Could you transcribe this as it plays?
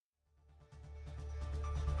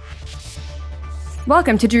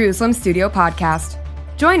Welcome to Jerusalem Studio Podcast.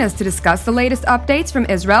 Join us to discuss the latest updates from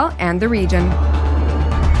Israel and the region.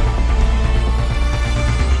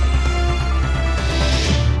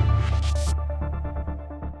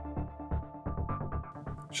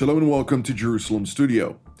 Shalom and welcome to Jerusalem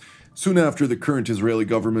Studio. Soon after the current Israeli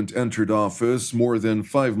government entered office, more than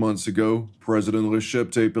 5 months ago, President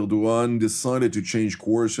Recep Tayyip Erdogan decided to change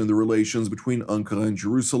course in the relations between Ankara and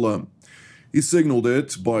Jerusalem. He signaled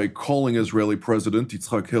it by calling Israeli President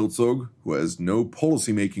Yitzhak Herzog, who has no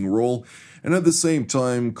policy-making role, and at the same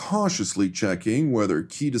time cautiously checking whether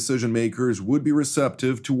key decision-makers would be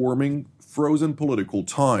receptive to warming frozen political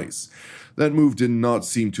ties. That move did not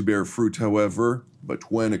seem to bear fruit, however,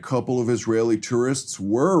 but when a couple of Israeli tourists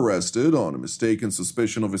were arrested on a mistaken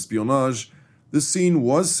suspicion of espionage, the scene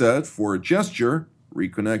was set for a gesture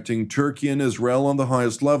reconnecting Turkey and Israel on the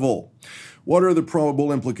highest level. What are the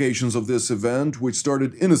probable implications of this event, which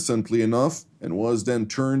started innocently enough and was then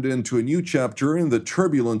turned into a new chapter in the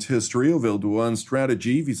turbulent history of Erdogan's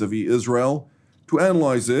strategy vis-à-vis Israel? To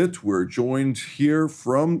analyze it, we're joined here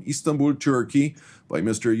from Istanbul, Turkey, by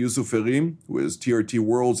Mr. Yusuf Erim, who is TRT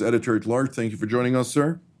World's editor-at-large. Thank you for joining us,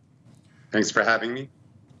 sir. Thanks for having me.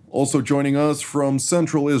 Also joining us from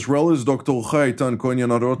Central Israel is Dr. Chaitan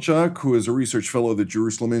Koyan-Arochak, who is a research fellow at the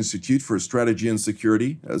Jerusalem Institute for Strategy and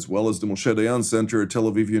Security, as well as the Moshe Dayan Center at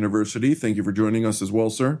Tel Aviv University. Thank you for joining us as well,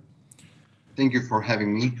 sir. Thank you for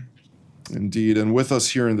having me. Indeed, and with us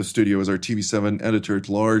here in the studio is our TV7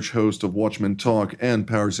 editor-at-large, host of Watchmen Talk and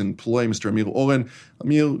Powers in Play, Mr. Amir Oren.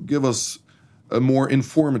 Amir, give us a more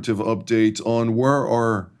informative update on where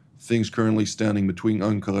are things currently standing between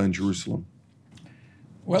Ankara and Jerusalem.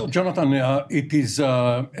 Well, Jonathan, it is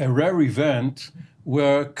a rare event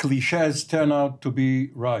where cliches turn out to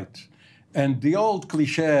be right. And the old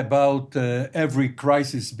cliche about every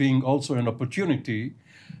crisis being also an opportunity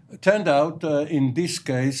turned out, in this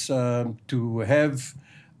case, to have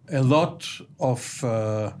a lot of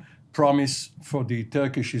promise for the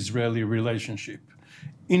Turkish-Israeli relationship.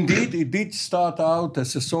 Indeed, it did start out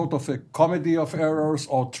as a sort of a comedy of errors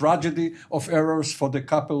or tragedy of errors for the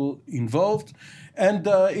couple involved. And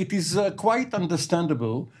it is quite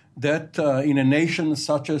understandable that in a nation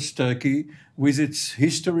such as Turkey, with its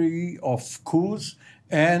history of coups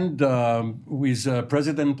and with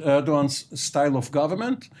President Erdogan's style of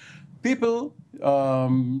government, people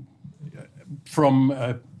from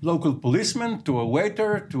a local policeman to a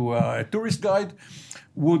waiter to a tourist guide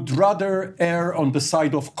would rather err on the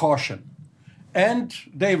side of caution. And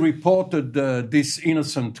they reported this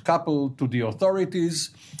innocent couple to the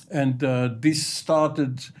authorities, and this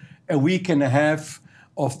started a week and a half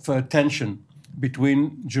of tension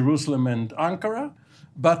between Jerusalem and Ankara.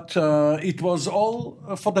 But it was all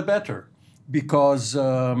for the better, because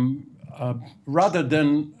rather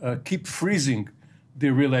than keep freezing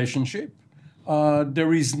the relationship,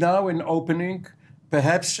 there is now an opening,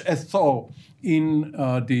 perhaps a thaw in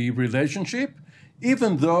the relationship,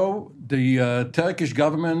 even though the Turkish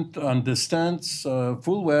government understands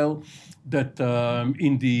full well that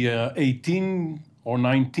in the 18 or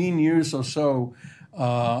 19 years or so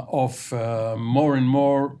of more and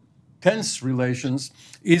more tense relations,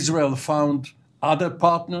 Israel found other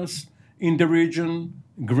partners in the region,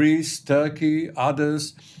 Greece, Turkey,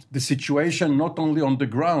 others. The situation, not only on the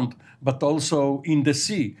ground, but also in the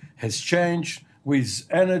sea, has changed with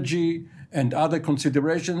energy and other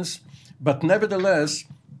considerations. But nevertheless,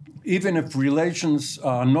 even if relations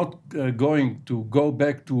are not going to go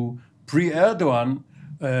back to pre-Erdogan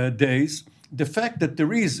days, the fact that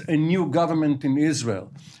there is a new government in Israel,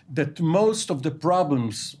 that most of the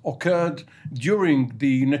problems occurred during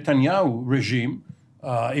the Netanyahu regime,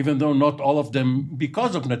 even though not all of them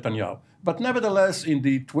because of Netanyahu. But nevertheless, in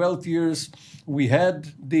the 12 years, we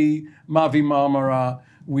had the Mavi Marmara,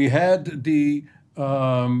 we had the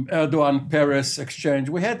Erdogan-Peres exchange.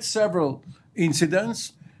 We had several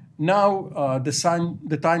incidents. Now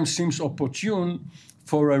the time seems opportune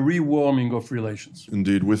for a rewarming of relations.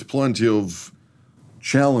 Indeed, with plenty of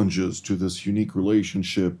challenges to this unique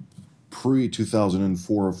relationship.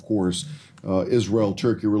 Pre-2004, of course,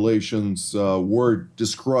 Israel-Turkey relations were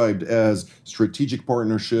described as strategic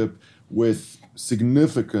partnership with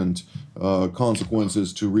significant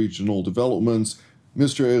consequences to regional developments.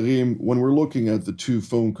 Mr. Erim, when we're looking at the two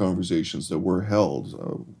phone conversations that were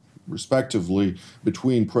held, respectively,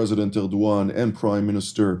 between President Erdogan and Prime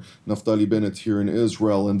Minister Naftali Bennett here in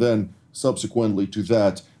Israel, and then subsequently to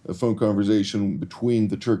that, a phone conversation between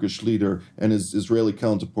the Turkish leader and his Israeli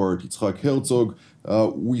counterpart, Yitzhak Herzog,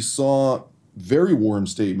 we saw very warm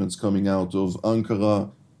statements coming out of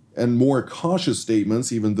Ankara and more cautious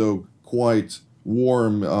statements, even though quite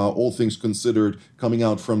warm, all things considered, coming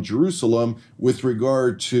out from Jerusalem with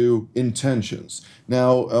regard to intentions.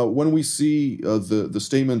 Now, when we see the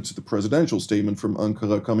statement, the presidential statement from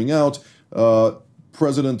Ankara coming out,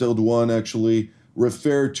 President Erdogan actually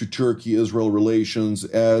referred to Turkey-Israel relations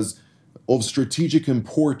as of strategic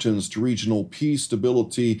importance to regional peace,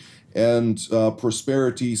 stability, and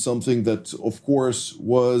prosperity, something that, of course,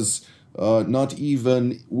 was not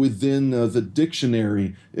even within the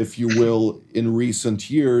dictionary, if you will, in recent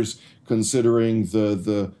years, considering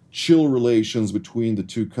the chill relations between the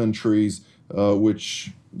two countries,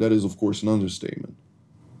 which that is, of course, an understatement.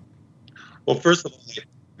 Well, first of all,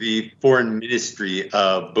 the foreign ministry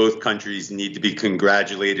of both countries need to be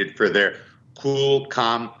congratulated for their cool,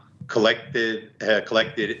 calm, collected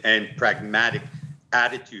and pragmatic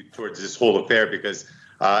attitude towards this whole affair, because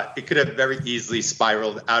it could have very easily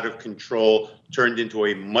spiraled out of control, turned into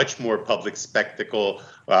a much more public spectacle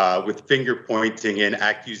with finger pointing and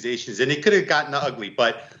accusations, and it could have gotten ugly.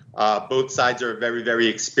 But both sides are very, very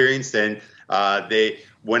experienced, and they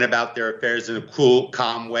went about their affairs in a cool,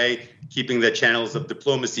 calm way, keeping the channels of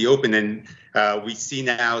diplomacy open. And we see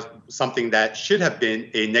now something that should have been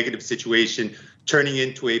a negative situation turning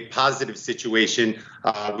into a positive situation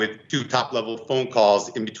with two top-level phone calls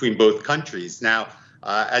in between both countries. Now,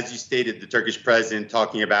 as you stated, the Turkish president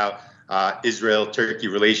talking about Israel-Turkey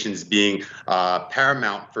relations being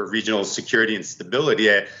paramount for regional security and stability.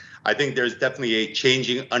 I think there's definitely a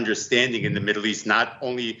changing understanding in the Middle East, not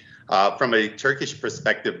only from a Turkish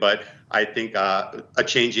perspective, but I think a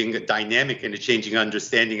changing dynamic and a changing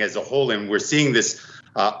understanding as a whole. And we're seeing this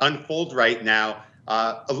unfold right now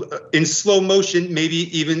in slow motion,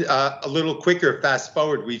 maybe even a little quicker. Fast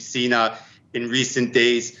forward, we've seen in recent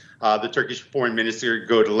days the Turkish foreign minister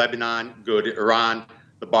go to Lebanon, go to Iran,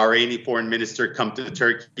 the Bahraini foreign minister come to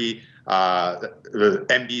Turkey, the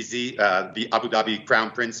MBZ, the Abu Dhabi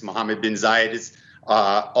Crown Prince Mohammed bin Zayed is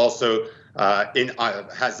also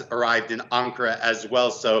has arrived in Ankara as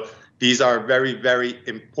well. So these are very, very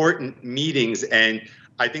important meetings, and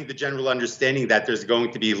I think the general understanding that there's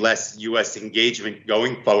going to be less U.S. engagement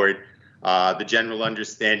going forward, the general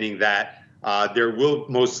understanding that there will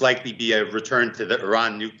most likely be a return to the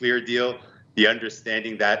Iran nuclear deal, the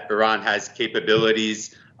understanding that Iran has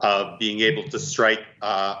capabilities of being able to strike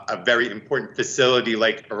a very important facility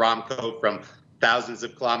like Aramco from thousands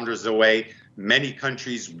of kilometers away, many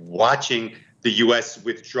countries watching the U.S.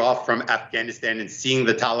 withdraw from Afghanistan and seeing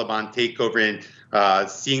the Taliban take over and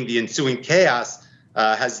seeing the ensuing chaos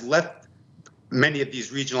has left many of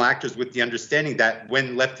these regional actors with the understanding that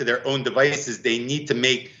when left to their own devices, they need to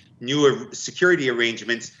make new security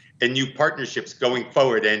arrangements and new partnerships going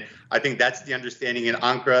forward. And I think that's the understanding in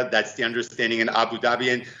Ankara, that's the understanding in Abu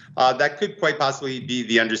Dhabi, and that could quite possibly be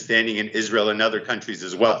the understanding in Israel and other countries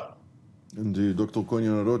as well. Indeed. Dr.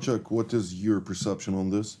 Konya Rochak, what is your perception on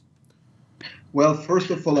this? Well, first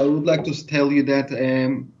of all, I would like to tell you that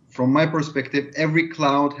from my perspective, every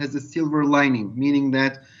cloud has a silver lining, meaning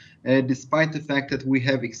that despite the fact that we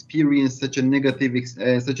have experienced such a negative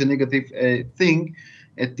thing,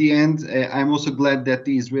 at the end, I'm also glad that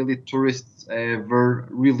the Israeli tourists were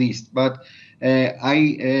released. But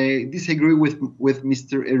I disagree with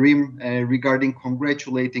Mr. Erim regarding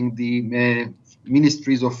congratulating the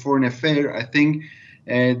ministries of foreign affairs. I think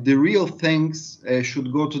the real thanks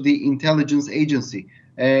should go to the intelligence agency.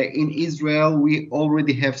 In Israel, we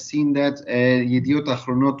already have seen that Yediot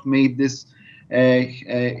Ahronot made this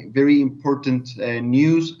very important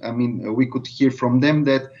news. I mean, we could hear from them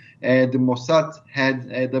that the Mossad had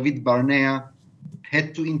David Barnea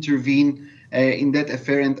had to intervene in that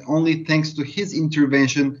affair, and only thanks to his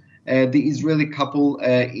intervention, the Israeli couple,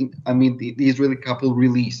 the Israeli couple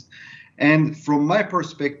released. And from my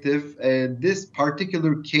perspective, this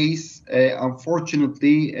particular case,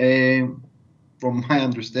 unfortunately, from my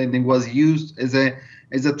understanding, was used as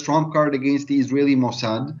a trump card against the Israeli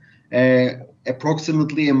Mossad.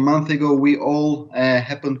 Approximately a month ago, we all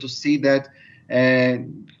happened to see that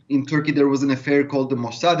in Turkey there was an affair called the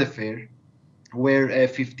Mossad affair, where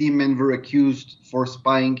 15 men were accused for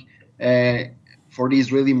spying for the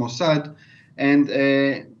Israeli Mossad. And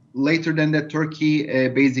later than that, Turkey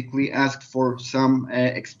basically asked for some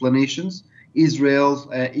explanations. Israel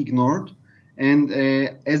ignored. And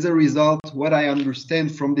as a result, what I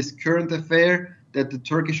understand from this current affair, that the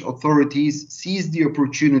Turkish authorities seized the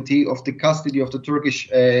opportunity of the custody of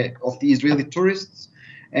the Israeli tourists,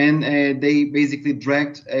 and they basically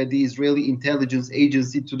dragged the Israeli intelligence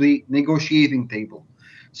agency to the negotiating table.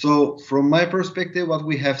 So from my perspective, what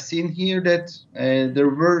we have seen here, that there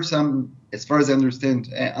were some, as far as I understand,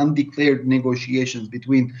 undeclared negotiations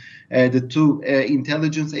between the two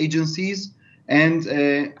intelligence agencies. and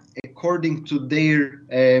according to their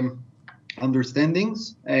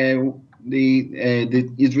understandings, the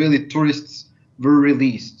Israeli tourists were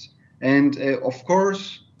released. And of course,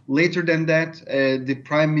 later than that, the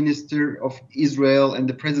Prime Minister of Israel and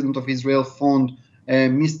the President of Israel phoned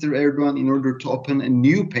Mr. Erdogan in order to open a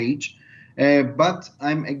new page. But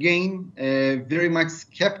I'm again very much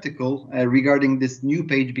skeptical regarding this new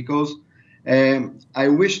page, because I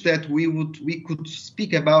wish that we could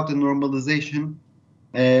speak about a normalization,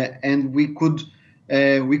 and we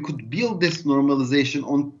could build this normalization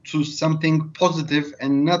onto something positive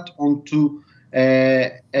and not onto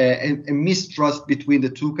a mistrust between the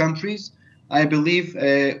two countries. I believe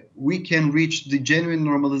we can reach the genuine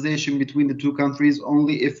normalization between the two countries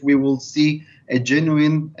only if we will see a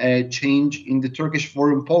genuine change in the Turkish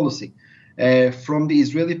foreign policy. From the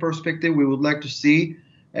Israeli perspective, we would like to see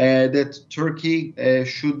that Turkey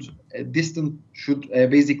should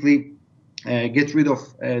basically get rid of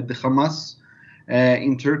the Hamas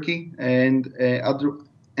in Turkey,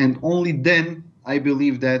 and only then I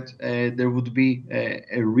believe that there would be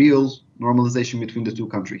a real normalization between the two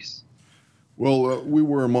countries. Well, we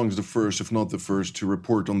were amongst the first, if not the first, to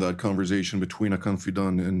report on that conversation between Hakan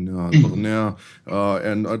Fidan and Barnea.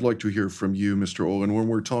 And I'd like to hear from you, Mr. Olin, when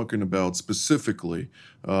we're talking about specifically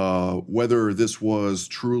whether this was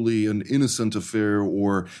truly an innocent affair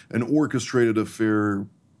or an orchestrated affair.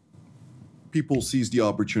 People seize the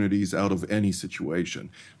opportunities out of any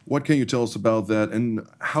situation. What can you tell us about that, and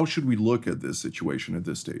how should we look at this situation at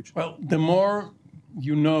this stage? Well, the more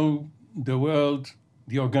you know the world,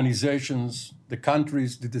 the organizations, the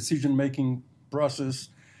countries, the decision-making process,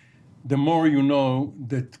 the more you know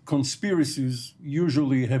that conspiracies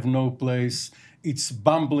usually have no place. It's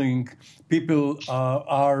bumbling. People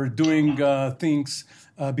are doing things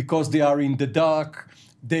because they are in the dark.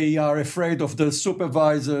 They are afraid of the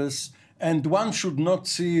supervisors. And one should not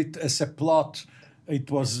see it as a plot.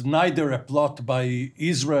 It was neither a plot by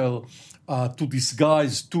Israel to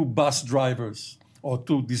disguise two bus drivers or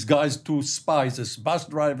to disguise two spies as bus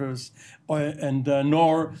drivers,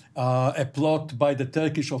 nor a plot by the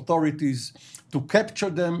Turkish authorities to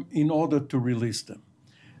capture them in order to release them.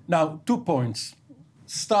 Now, 2 points,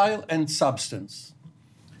 style and substance.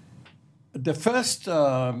 The first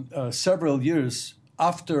several years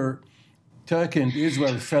after Turkey and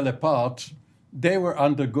Israel fell apart, they were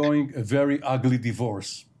undergoing a very ugly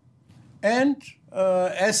divorce. And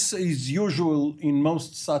as is usual in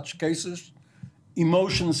most such cases,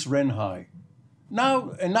 emotions ran high. Now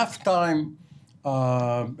enough time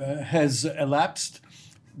has elapsed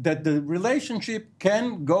that the relationship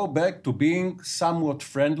can go back to being somewhat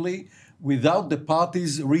friendly without the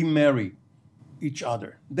parties remarry each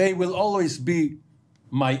other. They will always be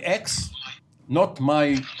my ex, not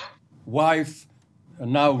my wife,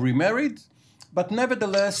 now remarried, but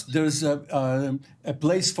nevertheless there's a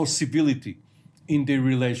place for civility in the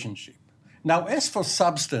relationship. Now, as for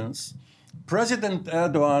substance, President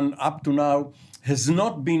Erdogan up to now has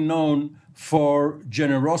not been known for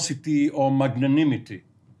generosity or magnanimity.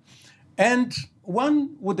 And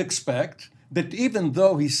one would expect that even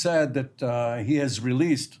though he said that he has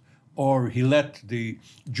released, or he let the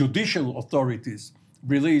judicial authorities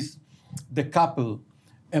release the couple,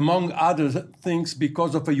 among other things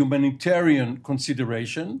because of a humanitarian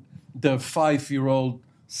consideration, the 5-year-old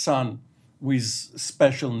son with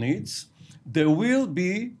special needs, there will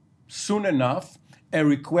be soon enough a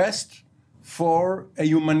request for a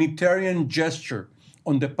humanitarian gesture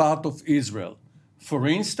on the part of Israel. For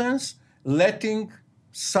instance, letting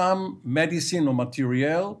some medicine or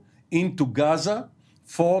material into Gaza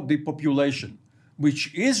for the population,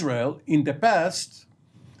 which Israel in the past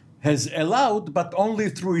has allowed, but only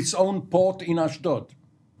through its own port in Ashdod.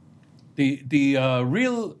 The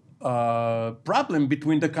real problem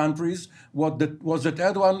between the countries was that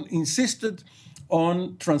Erdogan insisted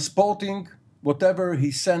on transporting whatever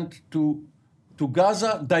he sent to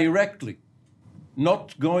Gaza directly,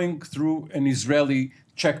 not going through an Israeli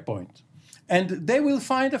checkpoint. And they will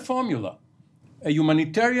find a formula, a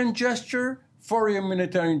humanitarian gesture for a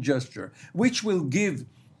humanitarian gesture, which will give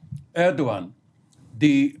Erdogan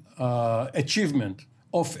the achievement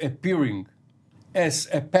of appearing as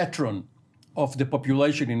a patron of the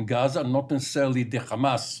population in Gaza, not necessarily the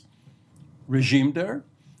Hamas regime there,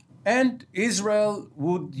 and Israel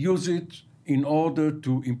would use it in order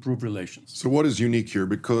to improve relations. So what is unique here?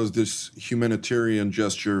 Because this humanitarian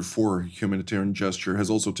gesture has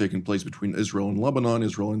also taken place between Israel and Lebanon,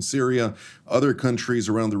 Israel and Syria, other countries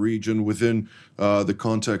around the region within the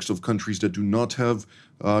context of countries that do not have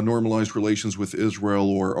normalized relations with Israel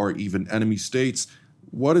or are even enemy states.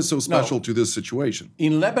 What is so special to this situation?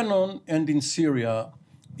 In Lebanon and in Syria,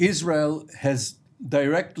 Israel has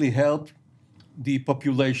directly helped the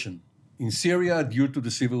population. In Syria, due to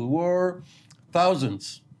the civil war,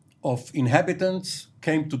 thousands of inhabitants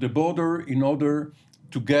came to the border in order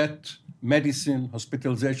to get medicine,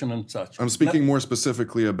 hospitalization, and such. I'm speaking more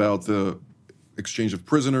specifically about the exchange of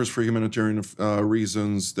prisoners for humanitarian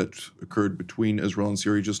reasons that occurred between Israel and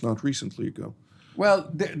Syria just not recently ago. Well,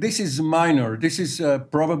 this is minor. This is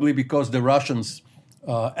probably because the Russians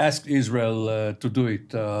asked Israel to do it.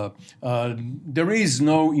 There is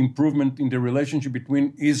no improvement in the relationship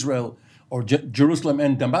between Israel or Jerusalem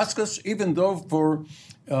and Damascus, even though for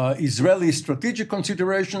Israeli strategic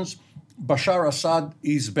considerations, Bashar Assad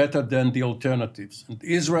is better than the alternatives. And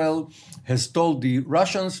Israel has told the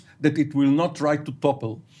Russians that it will not try to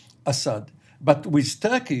topple Assad. But with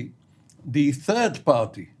Turkey, the third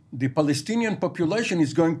party, the Palestinian population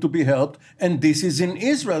is going to be helped, and this is in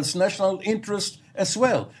Israel's national interest as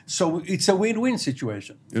well. So it's a win-win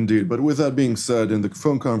situation. Indeed. But with that being said, in the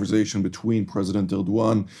phone conversation between President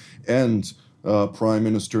Erdogan and Prime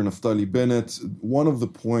Minister Naftali Bennett, one of the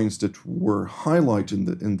points that were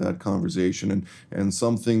highlighted in that conversation and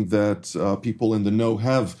something that people in the know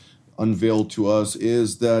have unveiled to us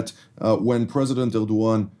is that when President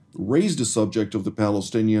Erdogan raised the subject of the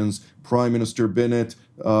Palestinians, Prime Minister Bennett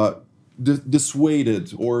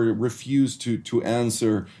dissuaded or refused to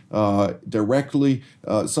answer directly,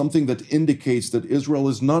 something that indicates that Israel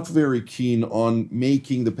is not very keen on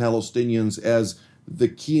making the Palestinians as the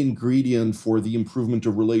key ingredient for the improvement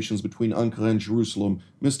of relations between Ankara and Jerusalem.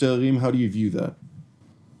 Mr. Harim, how do you view that?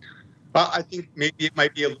 I think maybe it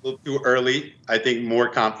might be a little too early. I think more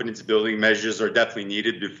confidence-building measures are definitely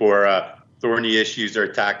needed before thorny issues are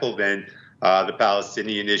tackled, and the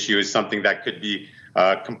Palestinian issue is something that could be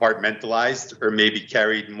compartmentalized or maybe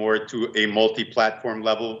carried more to a multi-platform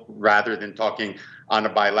level rather than talking on a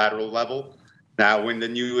bilateral level. Now, when the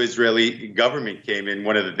new Israeli government came in,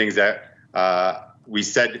 one of the things that we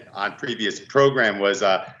said on previous program was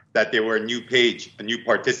that they were a new page, a new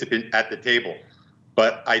participant at the table.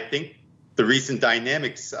 But I think the recent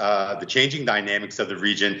dynamics, the changing dynamics of the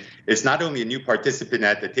region, is not only a new participant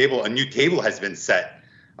at the table, a new table has been set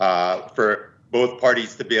for both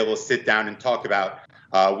parties to be able to sit down and talk about,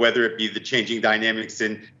 whether it be the changing dynamics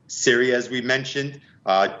in Syria, as we mentioned,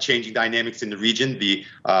 changing dynamics in the region, the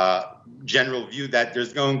general view that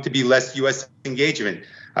there's going to be less U.S. engagement.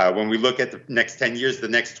 When we look at the next 10 years, the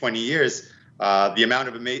next 20 years, the amount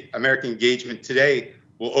of American engagement today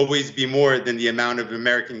will always be more than the amount of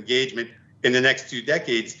American engagement in the next 2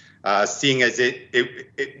 decades, seeing as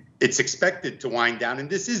it's expected to wind down. And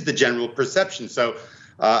this is the general perception. So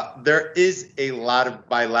there is a lot of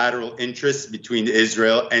bilateral interest between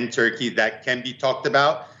Israel and Turkey that can be talked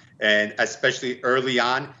about. And especially early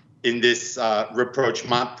on in this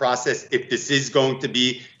rapprochement process, if this is going to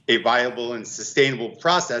be a viable and sustainable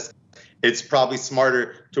process, it's probably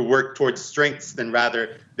smarter to work towards strengths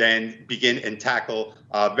rather than begin and tackle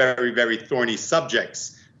very, very thorny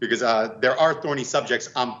subjects, because there are thorny subjects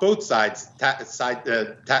on both sides.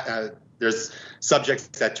 There's subjects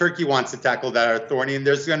that Turkey wants to tackle that are thorny, and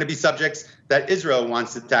there's going to be subjects that Israel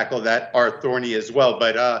wants to tackle that are thorny as well.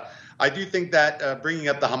 But I do think that bringing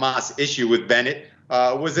up the Hamas issue with Bennett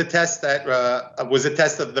was a test of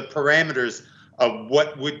the parameters of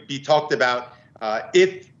what would be talked about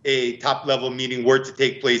if a top-level meeting were to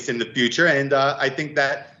take place in the future. And I think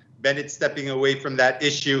that Bennett stepping away from that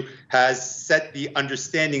issue has set the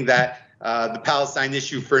understanding that the Palestine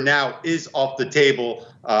issue for now is off the table.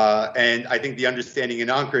 And I think the understanding in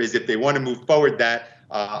Ankara is if they want to move forward, that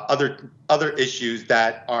other issues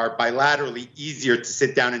that are bilaterally easier to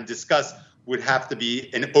sit down and discuss would have to be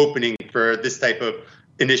an opening for this type of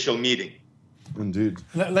initial meeting. Indeed.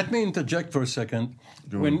 Let me interject for a second.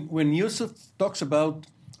 When Yusuf talks about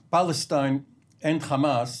Palestine and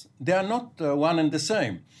Hamas, they are not one and the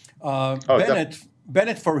same.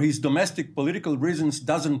 Bennett, for his domestic political reasons,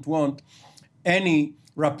 doesn't want any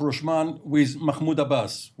rapprochement with Mahmoud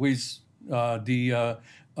Abbas, with the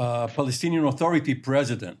Palestinian Authority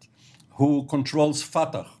president, who controls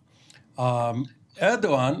Fatah.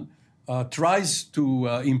 Erdogan tries to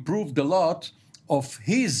improve the lot of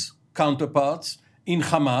his counterparts in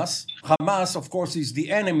Hamas. Hamas, of course, is the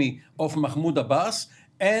enemy of Mahmoud Abbas,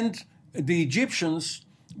 and the Egyptians,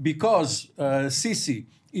 because Sisi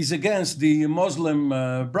is against the Muslim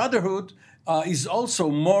Brotherhood, is also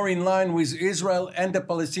more in line with Israel and the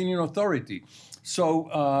Palestinian Authority. So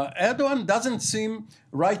Erdogan doesn't seem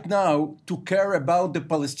right now to care about the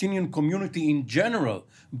Palestinian community in general,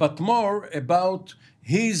 but more about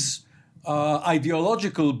his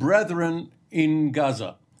ideological brethren in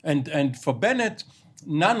Gaza. And for Bennett,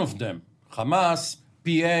 none of them, Hamas,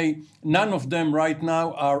 PA, none of them right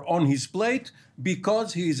now are on his plate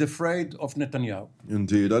because he is afraid of Netanyahu.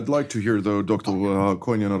 Indeed. I'd like to hear, though, Dr.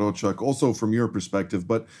 Koine Narochak, also from your perspective,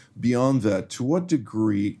 but beyond that, to what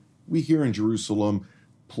degree we hear in Jerusalem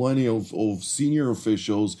plenty of senior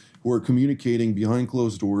officials who are communicating behind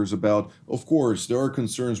closed doors about, of course, there are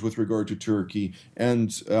concerns with regard to Turkey,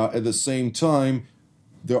 and at the same time,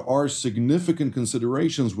 there are significant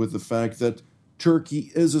considerations with the fact that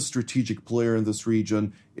Turkey is a strategic player in this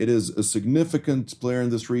region. It is a significant player in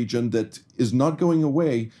this region that is not going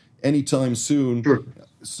away anytime soon. Sure.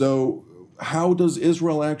 So how does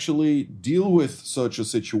Israel actually deal with such a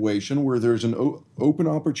situation where there's an open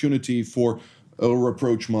opportunity for a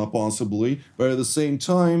rapprochement possibly, but at the same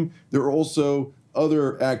time, there are also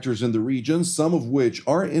other actors in the region, some of which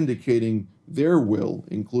are indicating their will,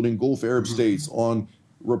 including Gulf Arab states, on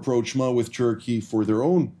rapprochement with Turkey for their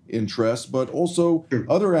own interests, but also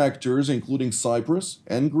other actors, including Cyprus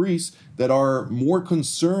and Greece, that are more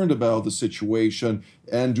concerned about the situation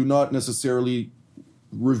and do not necessarily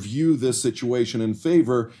review this situation in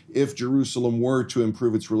favor if Jerusalem were to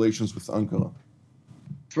improve its relations with Ankara.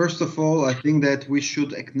 First of all, I think that we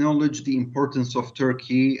should acknowledge the importance of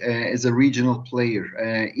Turkey as a regional player.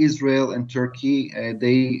 Israel and Turkey,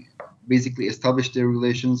 they basically established their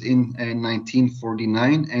relations in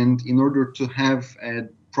 1949, and in order to have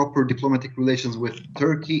proper diplomatic relations with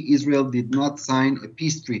Turkey, Israel did not sign a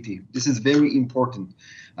peace treaty. This is very important.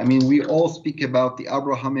 I mean, we all speak about the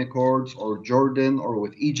Abraham Accords or Jordan or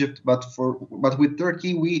with Egypt, but with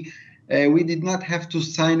Turkey, we did not have to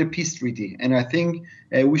sign a peace treaty, and I think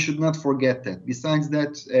we should not forget that. Besides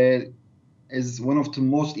that, as one of the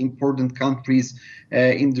most important countries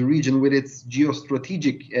in the region with its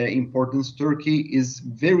geostrategic importance, Turkey is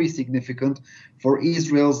very significant for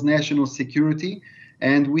Israel's national security,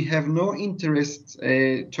 and we have no interest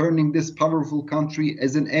turning this powerful country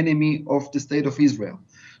as an enemy of the state of Israel.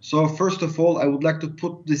 So first of all, I would like to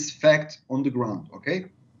put this fact on the ground, okay?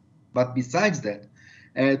 But besides that,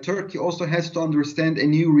 Turkey also has to understand a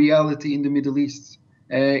new reality in the Middle East.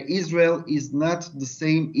 Israel is not the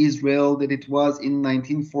same Israel that it was in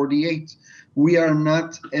 1948. We are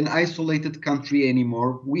not an isolated country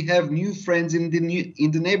anymore. We have new friends in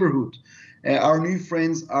the neighborhood. Our new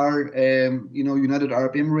friends are, United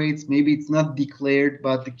Arab Emirates. Maybe it's not declared,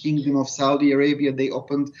 but the Kingdom of Saudi Arabia, they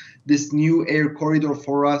opened this new air corridor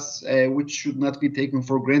for us, which should not be taken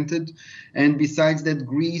for granted. And besides that,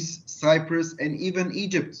 Greece, Cyprus, and even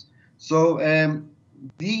Egypt. So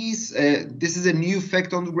this is a new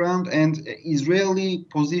fact on the ground, and Israeli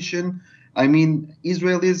position, I mean,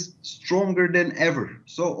 Israel is stronger than ever.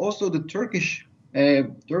 So also the Turkish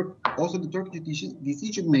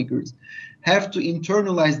decision makers have to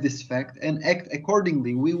internalize this fact and act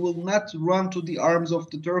accordingly. We will not run to the arms of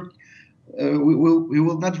the Turk. We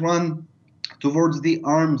will not run towards the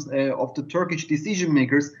arms of the Turkish decision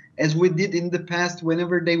makers as we did in the past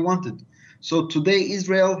whenever they wanted. So today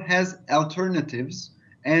Israel has alternatives,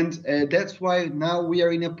 and that's why now we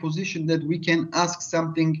are in a position that we can ask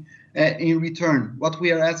something in return. What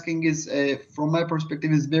we are asking is, from my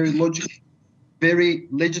perspective, is very logical, very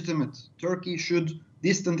legitimate. Turkey should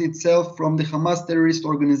distance itself from the Hamas terrorist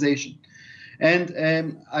organization.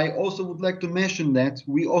 And I also would like to mention that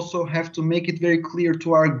we also have to make it very clear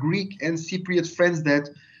to our Greek and Cypriot friends that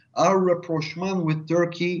our rapprochement with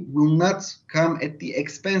Turkey will not come at the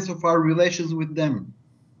expense of our relations with them.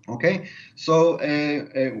 Okay, so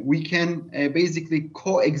we can basically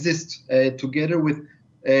coexist together with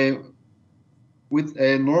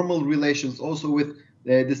normal relations, also with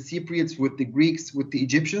the Cypriots, with the Greeks, with the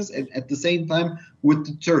Egyptians, and at the same time with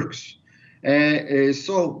the Turks.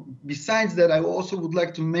 So besides that, I also would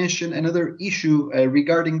like to mention another issue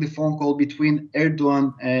regarding the phone call between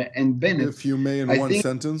Erdogan and Bennett. If you may, in one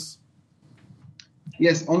sentence.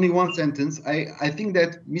 Yes, only one sentence. I think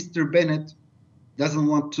that Mr. Bennett doesn't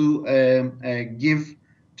want to give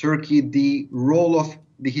Turkey the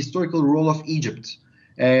historical role of Egypt.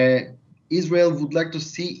 Israel would like to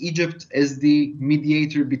see Egypt as the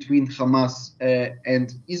mediator between Hamas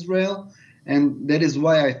and Israel, and that is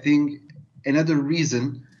why I think another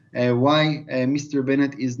reason why Mr.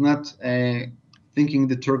 Bennett is not thinking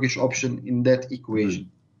the Turkish option in that equation.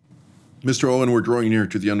 Mr. Owen, we're drawing near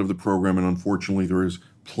to the end of the program, and unfortunately there is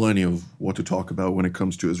plenty of what to talk about when it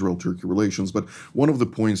comes to Israel-Turkey relations. But one of the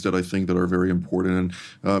points that I think that are very important,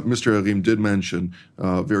 and Mr. Harim did mention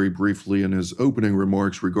very briefly in his opening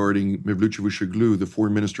remarks regarding Mevlut Çavuşoğlu, the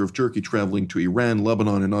foreign minister of Turkey, traveling to Iran,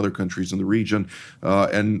 Lebanon, and other countries in the region,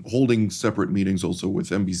 and holding separate meetings also with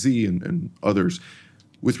MBZ and others.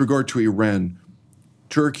 with regard to Iran,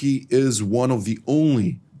 Turkey is one of the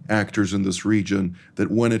only actors in this region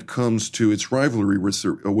that when it comes to its rivalry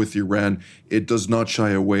with Iran, it does not shy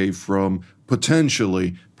away from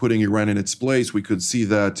potentially putting Iran in its place. We could see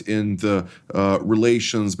that in the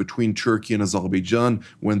relations between Turkey and Azerbaijan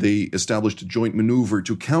when they established a joint maneuver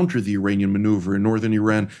to counter the Iranian maneuver in northern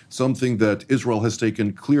Iran, something that Israel has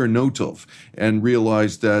taken clear note of and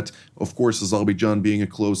realized that, of course, Azerbaijan being a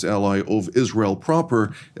close ally of Israel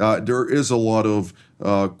proper, there is a lot of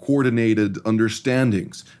coordinated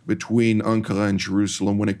understandings between Ankara and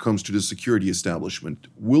Jerusalem when it comes to the security establishment.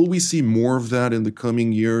 Will we see more of that in the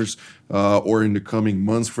coming years or in the coming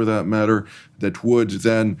months, for that matter, that would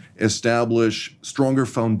then establish stronger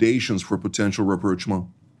foundations for potential rapprochement?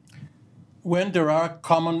 When there are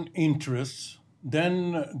common interests,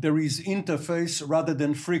 then there is interface rather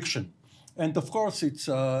than friction. And of course, it's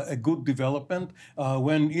a good development.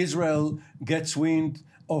 When Israel gets wind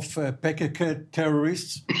of PKK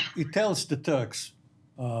terrorists, it tells the Turks,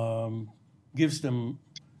 gives them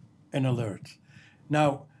an alert.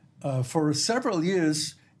 Now, for several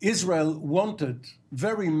years, Israel wanted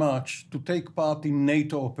very much to take part in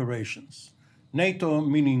NATO operations. NATO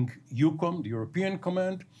meaning EUCOM, the European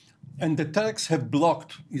Command, and the Turks have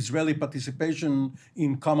blocked Israeli participation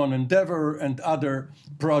in Common Endeavor and other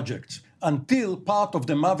projects until part of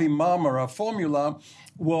the Mavi Marmara formula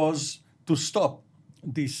was to stop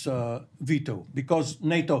this veto, because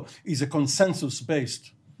NATO is a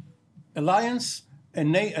consensus-based alliance.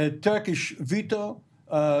 A Turkish veto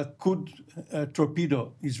could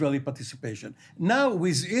torpedo Israeli participation. Now,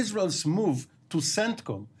 with Israel's move to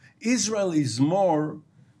CENTCOM, Israel is more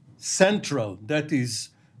central, that is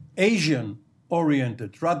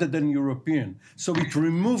Asian-oriented rather than European. So it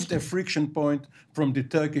removed a friction point from the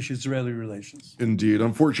Turkish-Israeli relations. Indeed.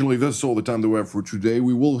 Unfortunately, that's all the time that we have for today.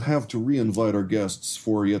 We will have to re-invite our guests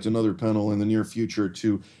for yet another panel in the near future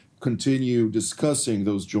to continue discussing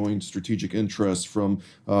those joint strategic interests from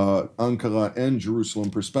Ankara and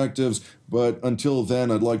Jerusalem perspectives. But until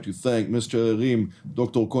then, I'd like to thank Mr. Erim,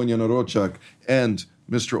 Dr. Konya Narochak, and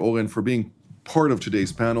Mr. Oren for being part of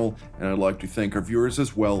today's panel. And I'd like to thank our viewers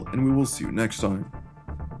as well, and we will see you next time.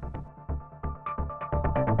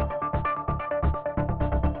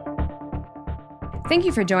 Thank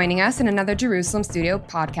you for joining us in another Jerusalem Studio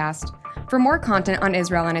podcast. For more content on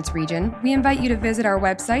Israel and its region, we invite you to visit our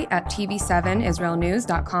website at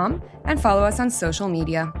tv7israelnews.com and follow us on social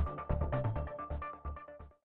media.